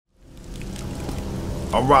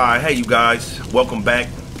Alright, hey you guys, welcome back.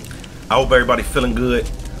 I hope everybody feeling good.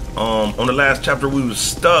 On the last chapter we was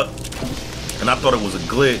stuck and I thought it was a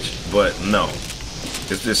glitch, but no.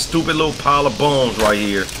 It's this stupid little pile of bones right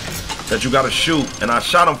here that you gotta shoot. And I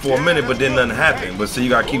shot them for a minute, but then nothing happened. But see, you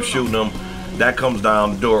gotta keep shooting them. That comes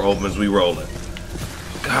down, the door opens, we rolling.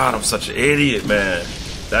 God, I'm such an idiot, man.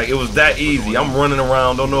 It was that easy. I'm running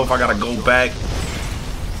around, don't know if I gotta go back.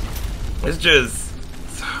 It's just,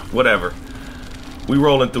 whatever. We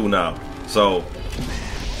rolling through now, so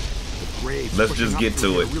let's just get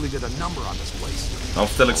to it. I'm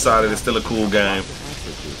still excited. It's still a cool game.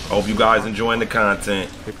 I hope you guys enjoying the content.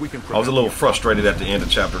 I was a little frustrated at the end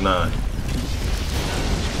of chapter 9.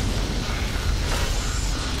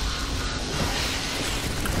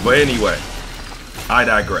 But anyway, I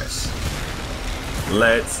digress.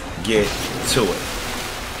 Let's get to it.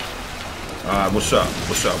 What's up?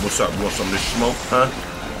 What's up? What's up? You want some of this smoke, huh?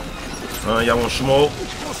 Y'all want smoke?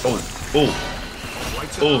 Oh.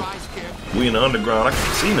 We in the underground. I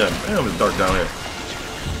can't see nothing. Damn, it's dark down here.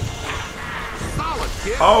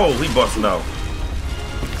 Oh, he busting out.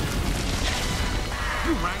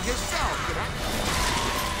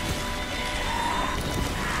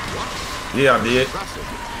 Yeah, I did.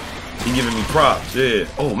 He giving me props. Yeah.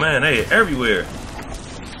 Oh man, they everywhere.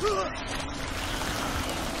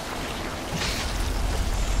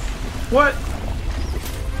 What?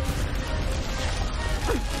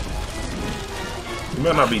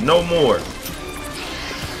 There might not be no more.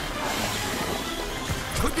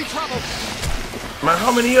 Could be trouble. Man,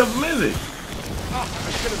 how many of them is it? Oh,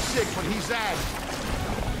 I should have sick when he's at.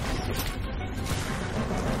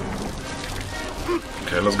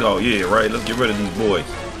 Okay, let's go. Yeah, right. Let's get rid of these boys.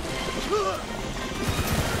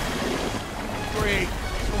 Great.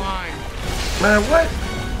 Fine. Man, what?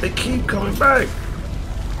 They keep coming back.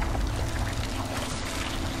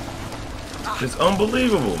 It's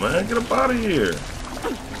unbelievable, man. Get up out of here.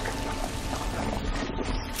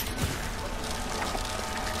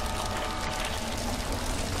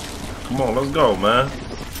 Come on, let's go, man.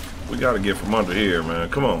 We gotta get from under here, man.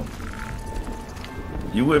 Come on.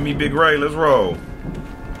 You with me, Big Ray? Let's roll.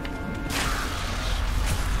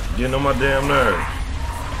 Getting on my damn nerves.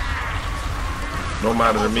 Don't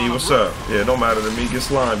matter to me. What's up? Yeah, don't matter to me. Get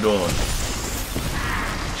slime doing.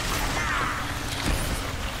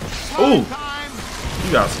 Ooh.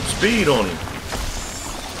 You got some speed on him.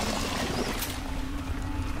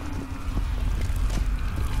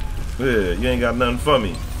 Yeah, you ain't got nothing for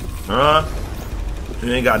me. Huh?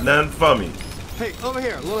 You ain't got nothing for me. Hey, over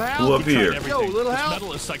here, little Hal. Who up here? Yo, little Hal. This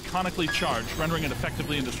metal is psychonically charged, rendering it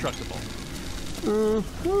effectively indestructible.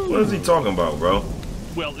 What is he talking about, bro?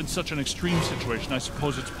 Well, in such an extreme situation, I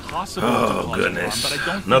suppose it's possible Oh, to cause goodness. harm, but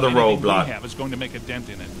I don't Another think anything roadblock. we have is going to make a dent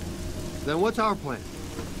in it. Then what's our plan?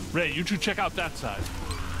 Ray, you two check out that side.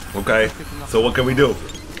 Okay, so what can we do?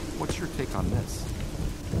 What's your take on this?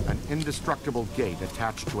 An indestructible gate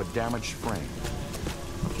attached to a damaged frame.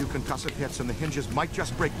 A few concussive hits and the hinges might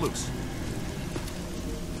just break loose.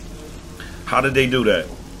 How did they do that?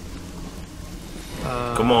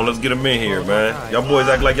 Come on, let's get them in here, man. Y'all boys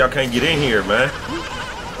act like y'all can't get in here, man.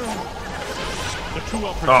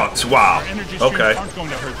 Oh, wow. Okay.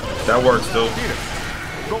 That works, too. Peter,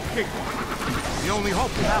 go kick them. The only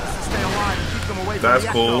hope we have is to stay alive and keep them away from That's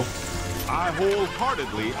the cool. I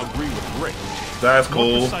wholeheartedly agree with Rick. That's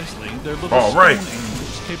cool. Precisely, they're little All right. stone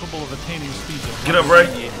angels capable of attaining speeds of Get up, Ray.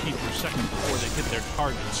 188 feet per second before they hit their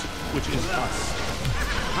targets, which is us.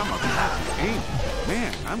 I'm a happy aim.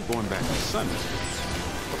 Man, I'm going back to Sunday.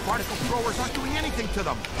 The particle throwers aren't doing anything to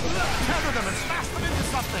them. Tether them and smash them into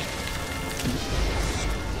something.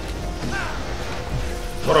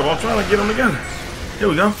 Hold up, I'm trying to get them together. Here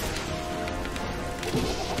we go.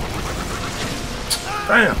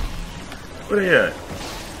 Damn. Where they at?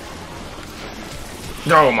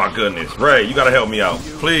 Oh my goodness. Ray, you gotta help me out.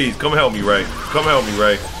 Please, come help me, Ray. Come help me,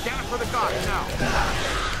 Ray. Scan it for the guard now.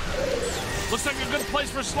 Looks like a good place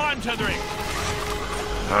for slime tethering.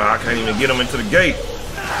 I can't even get them into the gate.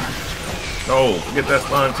 Oh, forget that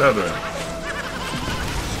slime tethering.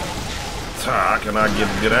 I cannot get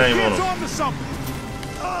a good aim on them.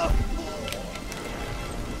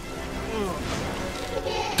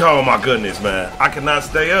 Oh my goodness, man. I cannot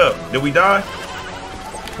stay up. Did we die?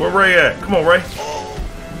 Where Ray at? Come on, Ray.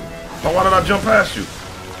 Oh, why did I jump past you?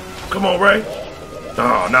 Come on, Ray.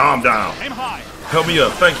 Oh, now I'm down. Aim high. Help me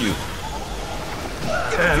up. Thank you.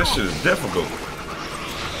 Man, this shit is difficult.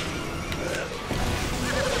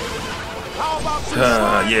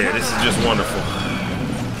 Yeah, this is just wonderful.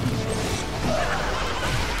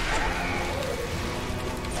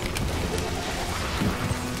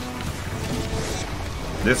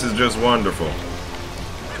 This is just wonderful.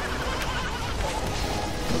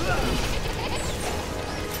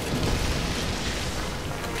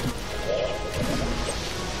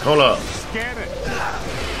 Hold up. Scan it.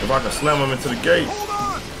 If I can slam him into the gate. Hold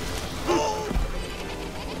on!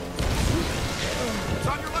 It's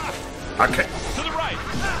on your left. I can't. To the right.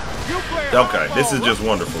 You play it. Okay, this is just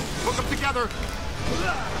wonderful. Hook them together.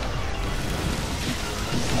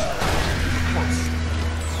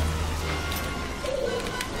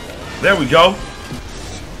 There we go.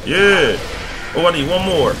 Yeah. Oh, I need one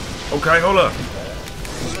more. Okay, hold up.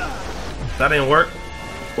 That didn't work.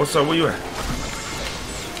 What's up? Where you at?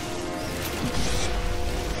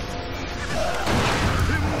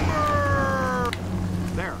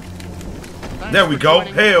 There. There we go.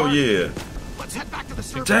 Hell yeah. Let's head back to the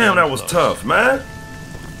surface. Damn, that was tough, man.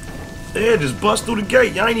 Yeah, just bust through the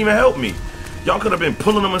gate. Y'all ain't even help me. Y'all could have been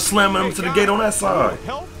pulling them and slamming them to the gate on that side.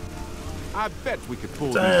 Help? I bet we could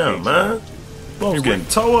pull Damn, these man. I was getting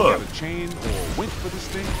towed up. Got a chain or a winch for this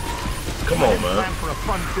thing? Come on, Plan man. for a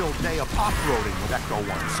fun-filled day of off-roading with Ecto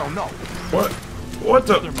 1, so no. What? What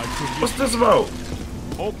the? What's this about?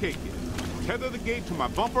 Okay, kid. Tether the gate to my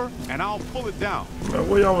bumper, and I'll pull it down. Man,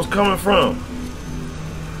 where y'all was coming from?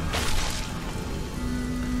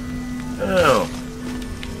 Damn.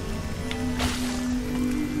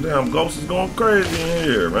 Damn, Ghost is going crazy in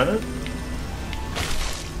here, man.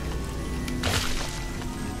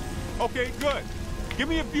 Okay, good. Give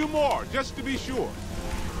me a few more, just to be sure.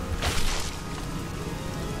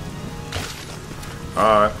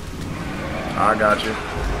 Alright. I got you.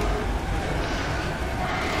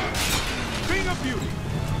 Thing of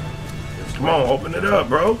beauty. Come on, open it up,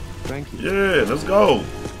 bro. Thank you. Yeah, let's go.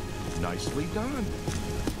 Nicely done.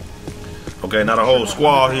 Okay, now the whole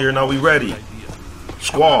squad here. Now we ready.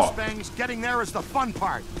 Squad. Things, getting there is the fun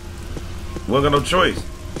part. We ain't got no choice.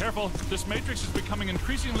 Careful, this matrix is becoming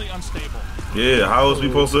increasingly unstable. Yeah, how else we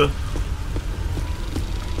supposed to?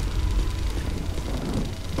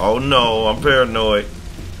 Oh no, I'm paranoid.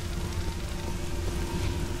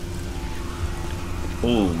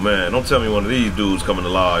 Oh man, don't tell me one of these dudes coming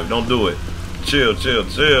alive. Don't do it. Chill, chill,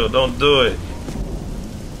 chill. Don't do it.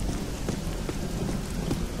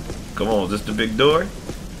 Come on, is this the big door?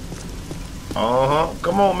 Uh-huh.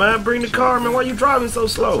 Come on, man. Bring the car, man. Why you driving so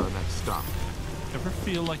slow? Next stop. Ever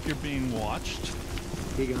feel like you're being watched?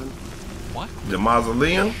 Egon, What? The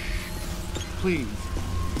mausoleum? please.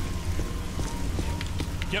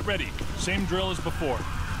 Get ready. Same drill as before.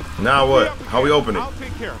 Now what? How we open it? I'll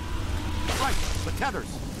take care of it. Right, the tethers.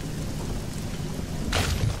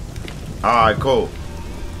 Alright, cool.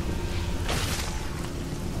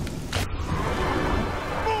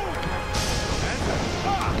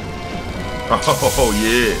 Oh,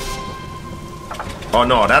 yeah. Oh,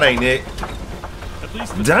 no, that ain't it. At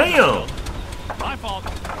least this Damn. My fault.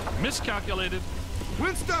 Miscalculated.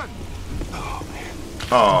 Winston!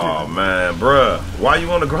 Oh, man, bruh. Why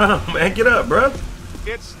you on the ground, man? Get up, bruh.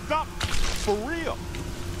 It's stuck. For real.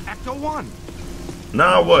 Ecto 1.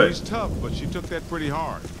 Now what? She's tough, but she took that pretty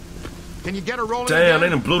hard. Can you get her rolling Damn, they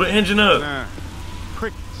again? done blew the engine up. Nah.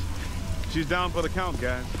 Crickets. She's down for the count,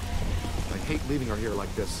 guys. I hate leaving her here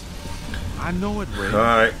like this. I know it, Ray.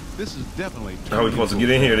 Alright. This is definitely... How we supposed to get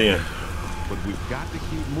in here then? But we've got to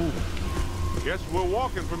keep moving. Guess we're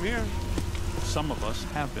walking from here. Some of us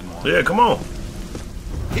have been walking. Yeah, come on.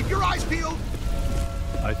 Keep your eyes peeled.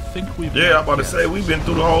 I think we've... Yeah, I'm about to say, we've been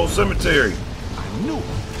through the whole cemetery. I knew it.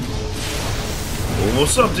 Well,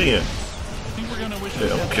 what's up then? I think we're gonna wish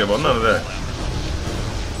Yeah, I don't care about none of that.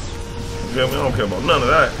 You feel me? I don't care about none of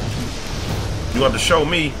that. You have to show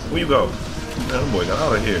me. Where you go? Man, that boy got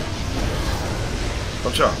out of here.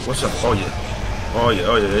 What's up? What's up? Oh, yeah. Oh, yeah.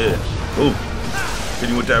 Oh, yeah, yeah. Ooh. Hit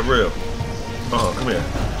him with that rail. Come here.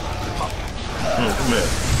 Come here.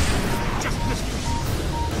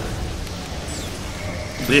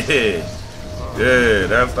 Yeah. Yeah,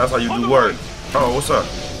 that's how you do work. Oh, what's up?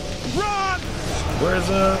 Run! Where's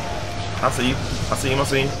I see you. I see him. I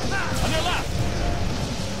see him. On your left.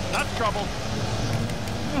 That's trouble.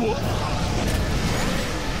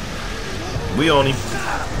 We on him.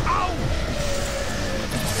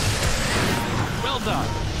 Well done.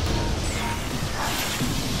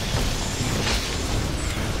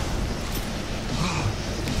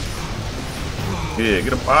 Yeah,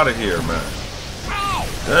 get up out of here, man.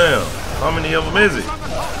 Damn. How many of them is it?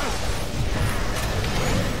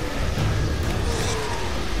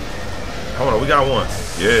 Hold on, we got one.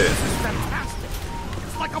 Yeah. This is fantastic.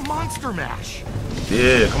 It's like a monster mash.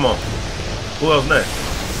 Yeah, come on. Who else next?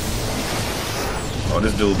 Oh,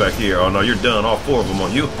 this dude back here. Oh, no, you're done. All four of them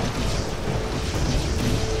on you.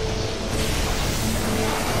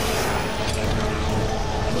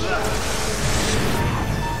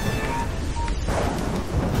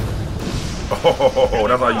 Oh,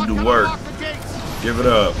 that's how you do work. Give it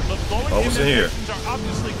up. The flowing Oh, what's in here? indications are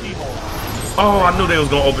obviously key Oh, I knew they was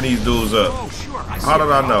gonna open these dudes up. Oh, sure. How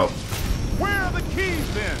did I know? Where are the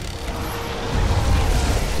keys then?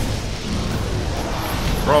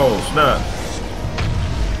 Oh, snap.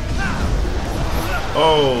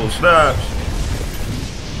 Oh, snap.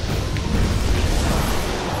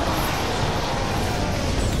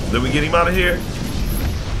 Did we get him out of here?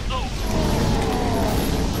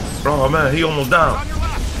 Oh man, he almost down. On your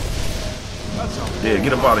left. That's all. Yeah,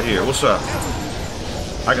 get up out of here. What's up?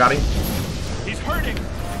 I got him. He's hurting.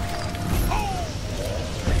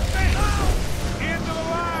 Into the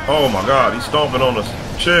line. Oh my God, he's stomping on us.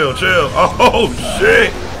 Chill, chill. Oh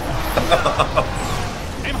shit.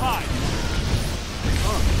 Aim high.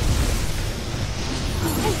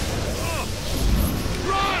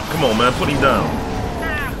 Come on, man, put him down.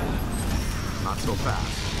 Not so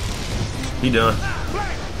fast. He done.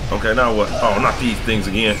 Okay, now what? Oh, not these things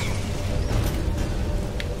again.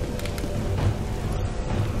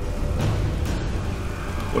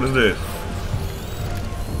 What is this?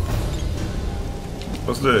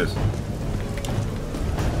 What's this?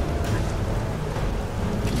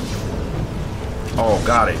 Oh,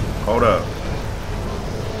 got it. Hold up.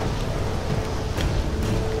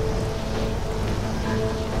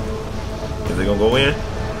 Is they gonna go in?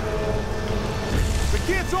 The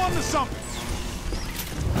kid's on to something.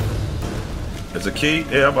 It's a key?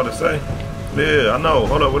 Yeah, I'm about to say. Yeah, I know.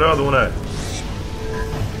 Hold up, where the other one at?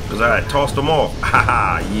 Because I had tossed them off.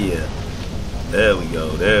 Haha, yeah. There we go,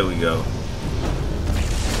 there we go.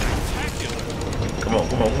 Come on,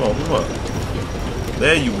 come on, come on, come on.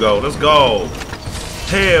 There you go, let's go.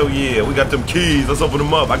 Hell yeah, we got them keys. Let's open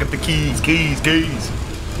them up. I got the keys, keys, keys.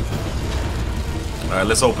 All right,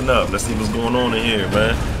 let's open up. Let's see what's going on in here,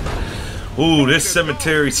 man. Ooh, this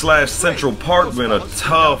cemetery / Central Park been a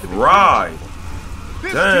tough ride.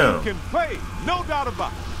 This Damn. team can play, no doubt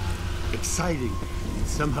about it. Exciting and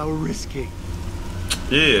somehow risky.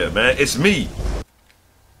 Yeah, man, it's me.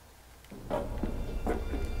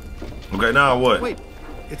 Okay, now what? Wait,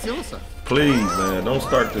 it's Ilsa. Please, man, don't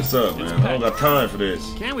start this up, man. I don't got time for this.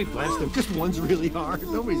 Can't we blast him? Just one's really hard.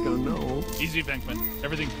 Nobody's gonna know. Easy, Venkman.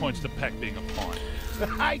 Everything points to Peck being a pawn.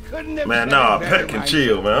 I couldn't have Man, said nah, it better, Peck can Mike.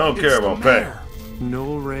 chill, man. I don't care about Peck.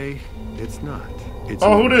 No, Ray, it's not. It's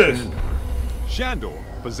Oh, who this? Shandor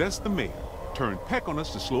possessed the mayor, turned Peck on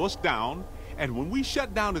us to slow us down, and when we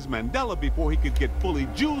shut down his Mandela before he could get fully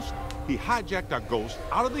juiced, he hijacked our ghost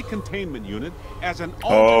out of the containment unit as an Oh,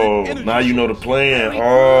 alternate energy now you know the source. plan.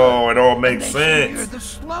 Oh, it all makes You're sense. the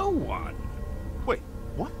slow one. Wait,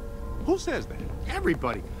 what? Who says that?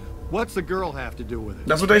 Everybody. What's the girl have to do with it?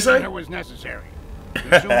 That's what they say? That was necessary.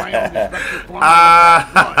 Consume my own destructive form of Ah,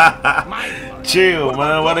 blood. My blood. chill,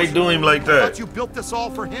 man. Why they do him like I thought that? you built this all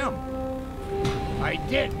for him. I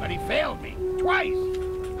did, but he failed me. Twice.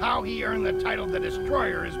 How he earned the title The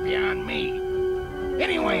Destroyer is beyond me.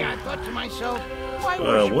 Anyway, I thought to myself, why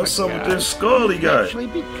worship What's a up with god this skull he who got? actually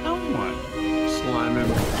become one? Slime him.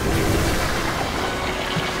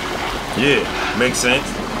 Yeah, makes sense.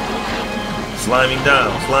 Slime him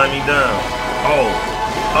down, slime him down. Oh,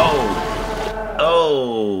 oh,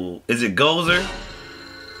 oh. Is it Gozer?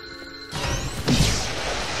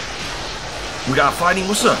 We got fighting.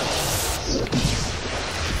 What's up?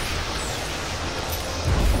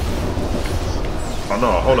 Oh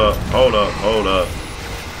no, hold up, hold up, hold up.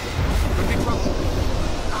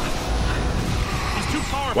 He's too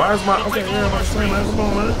powerful. Why is my He'll okay? take Yeah, all of my our same man. Come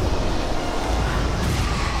on, man.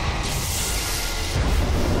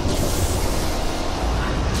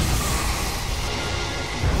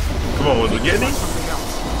 Come on, was we getting him?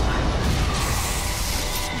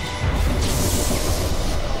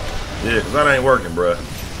 Yeah, cause that ain't working, bruh.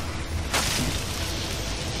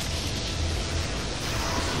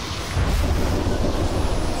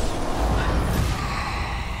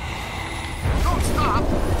 Don't stop.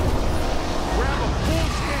 Grab a full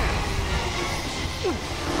stand.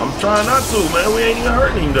 I'm trying not to, man. We ain't even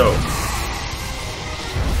hurting him though.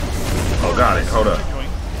 Oh, got it. Hold up.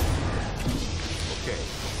 Okay,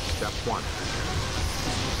 step one.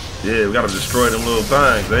 Yeah, we gotta destroy them little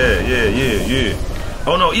things. Yeah.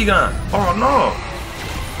 Oh no, Egon. Oh no.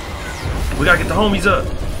 We gotta get the homies up.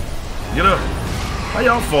 Get up. How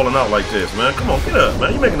y'all falling out like this, man? Come on, get up,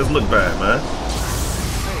 man. You making us look bad, man.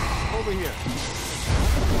 Hey, over here.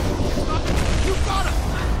 You got it.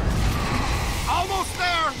 Almost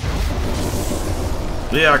there.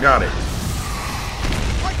 Yeah, I got it.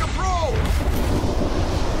 Like a pro.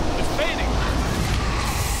 It's fading.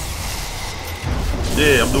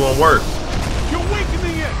 Yeah, I'm doing work. You're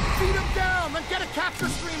weakening it. Beat him down. Then get a capture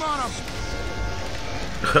stream on him.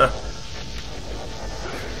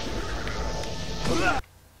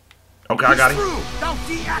 Okay, I got him. Through. Now Now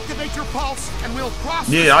deactivate your pulse, and we'll cross.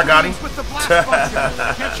 Yeah, I got him. With the blast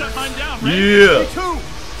function. Can't shut mine down, right? Yeah. Me too.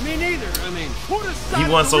 Me neither. I mean, He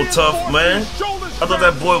wasn't so tough, man. I thought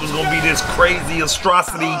that boy was gonna be this crazy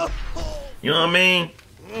atrocity. You know what I mean?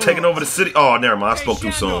 Taking over the city. Oh, never mind. I spoke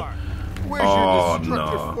too soon. where's Oh your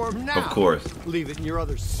destructive no. form now? Of course. Leave it in your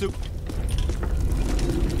other suit.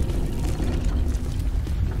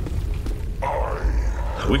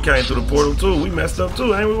 We came through the portal too. We messed up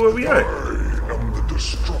too. Ain't we where we at?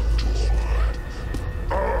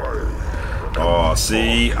 Oh,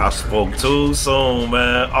 see, I spoke too soon,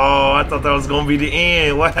 man. Oh, I thought that was gonna be the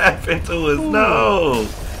end. What happened to us? No.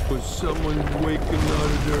 Was someone waking out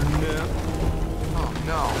of their nap? Oh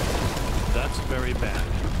no. That's very bad.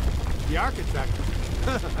 The architect.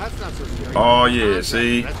 That's not so scary. Oh yeah,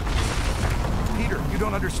 see, Peter, you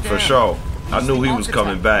don't understand. for sure. I knew he was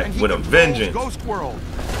coming back with a vengeance. Ghost world.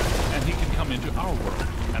 And he can come into our world.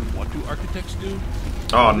 And what do architects do?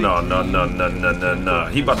 Oh no.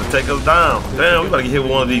 He about to take us down. Damn, we about to get hit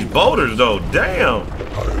with one of these boulders though. Damn.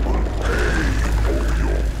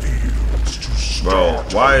 Bro,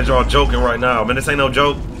 why is y'all joking right now? Man, this ain't no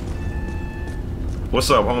joke. What's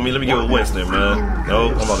up, homie? Let me get with Winston, man. No,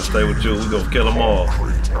 I'm about to stay with you. We gonna kill them all.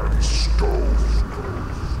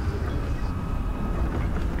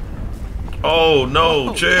 Oh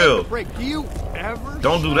no, chill. Break. Do you ever?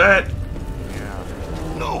 Don't do that. Yeah.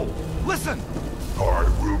 No. Listen.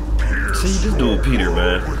 See, this dude Peter,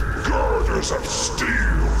 man.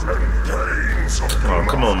 Oh,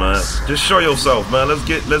 come on, man. Just show yourself, man. Let's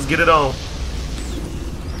get it on.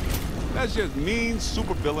 That's just mean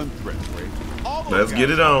supervillain treachery. Let's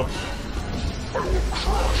get it on.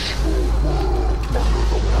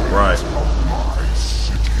 Right.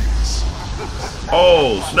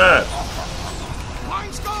 Oh, snap.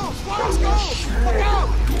 Flying skulls! Flying skulls! Look out!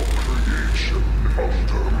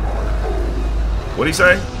 What'd he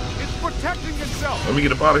say? It's protecting itself. Let me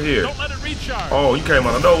get up out of here. Don't let it recharge. Oh, you came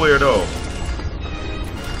out of nowhere, though.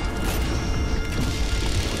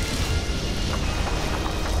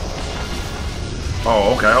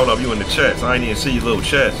 Oh, okay. Hold up. You in the chest. I ain't even see your little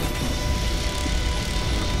chest.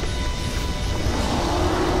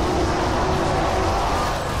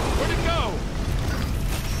 Where'd it go?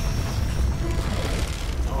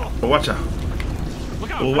 Oh, watch out.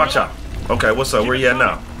 Look out. Oh, watch out. Okay, what's up? Where you at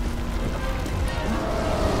now?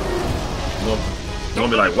 It's gonna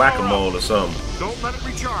be like whack-a-mole or something. Don't let it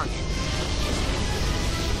recharge.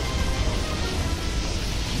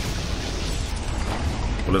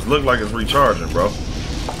 Well, it look like it's recharging, bro.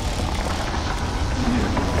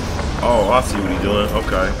 Oh, I see what he's doing.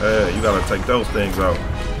 Okay. Hey, you gotta take those things out.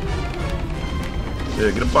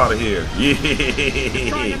 Yeah, get up out of here. Trying a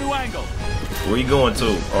Yeah. new angle. Where you going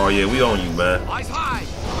to? Oh, yeah, we on you, man. Eyes high.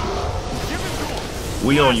 Give it to him.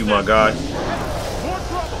 We on you, my guy. More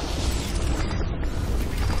trouble.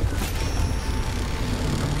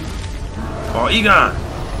 Oh, Egon.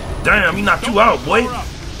 Damn, he knocked you out, boy. Power up.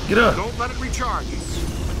 Get up. Don't let it recharge.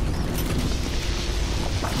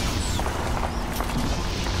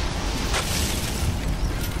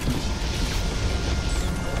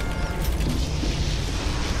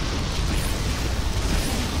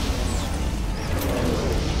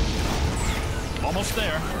 Almost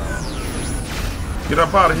there. Get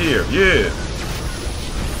up out of here. Yeah.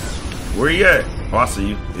 Where you at? Oh, I see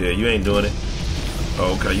you. Yeah, you ain't doing it.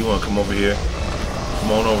 Oh, okay, you wanna come over here?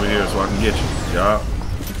 Come on over here so I can get you. Yeah.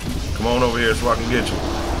 Come on over here so I can get you.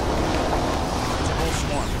 It's a whole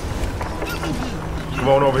swarm. Come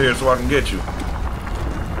on over here so I can get you.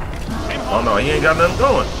 Oh no, he ain't got nothing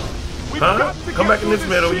going. We've Huh? got to Come get back in through this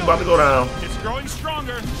middle. You about to go down. It's growing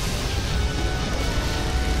stronger.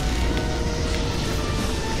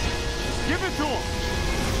 Give it to him.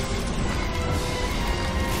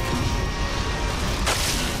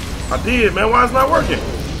 I did, man. Why it's not working?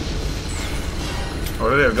 Oh,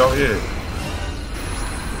 there we go. Yeah.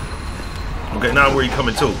 Okay, now where you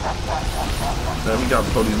coming to? Now we got to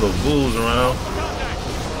throw these little ghouls around.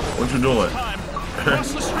 What you doing? Time.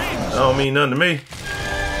 Cross the streams. That don't mean nothing to me.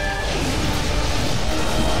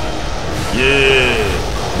 Yeah,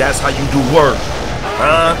 that's how you do work,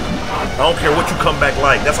 huh? I don't care what you come back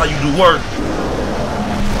like. That's how you do work.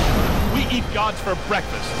 We eat gods for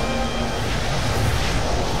breakfast.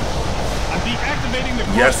 I'm deactivating the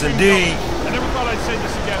Yes, cross-stream indeed. belt. I never thought I'd say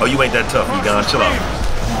this again. Oh, you ain't that tough, Cross Egon. the Chill out. streams.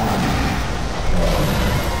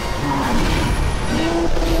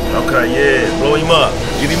 Okay, yeah, blow him up.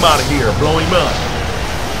 Get him out of here. Blow him up.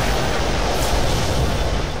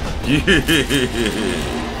 Yeah.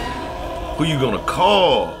 Who you gonna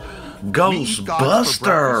call?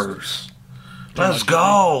 Ghostbusters. Let's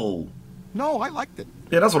go. No, I liked it.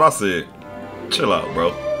 Yeah, that's what I said. Chill out, bro.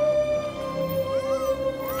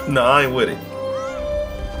 Nah, I ain't with it.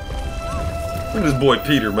 Look at this boy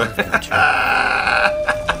Peter, man.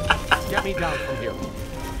 Get me down from here.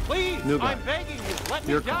 Please, No, I'm begging you, let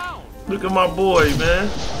me You're down. Look at my boy, man.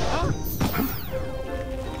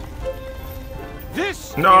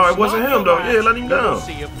 This No, is it wasn't not him, the though. last Yeah, let him you down. will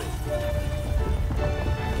see of me.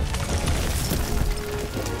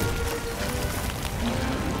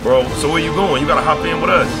 Bro, so where you going? You gotta hop in with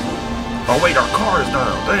us. Oh wait, our car is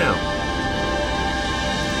down. Damn.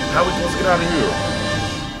 How we supposed to get out of here?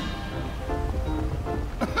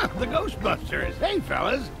 The Ghostbusters. Hey,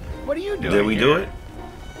 fellas. What are you doing Did we do here? it?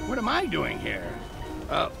 What am I doing here?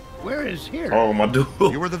 Where is here? Oh my dude.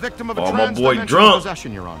 You were the victim of a Oh, my boy trans-dimensional drunk.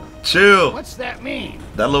 possession, Your Honor. Chill. What's that mean?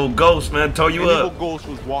 That little ghost, man, tore you An evil up. ghost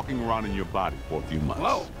was walking around in your body for a few months.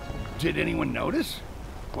 Whoa. Did anyone notice?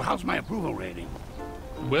 Well, how's my approval rating?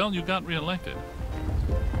 Well, you got reelected.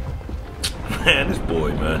 Man, this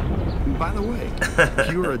boy, man. By the way,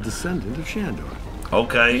 you're a descendant of Shandor.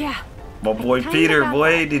 Okay. Yeah. My boy Kinda Peter, about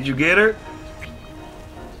boy, that. did you get her?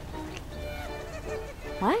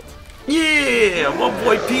 What? Yeah, my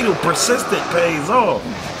boy Peter, persistent pays off.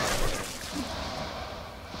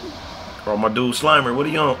 Oh, my dude Slimer, what are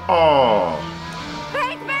you on? Oh,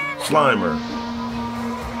 Slimer.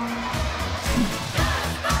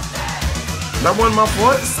 That wasn't my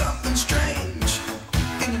fault.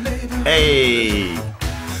 Hey,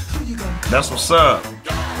 that's what's up.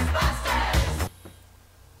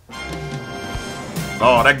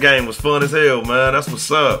 Oh, that game was fun as hell, man. That's what's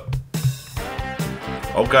up.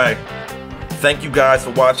 Okay. Thank you guys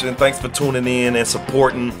for watching. Thanks for tuning in and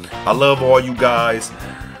supporting. I love all you guys.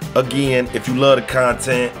 Again, if you love the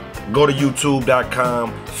content, go to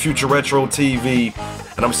youtube.com,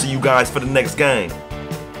 FutureRetroTV, and I'm see you guys for the next game.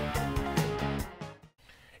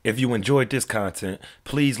 If you enjoyed this content,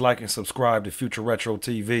 please like and subscribe to Future Retro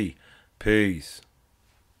TV. Peace.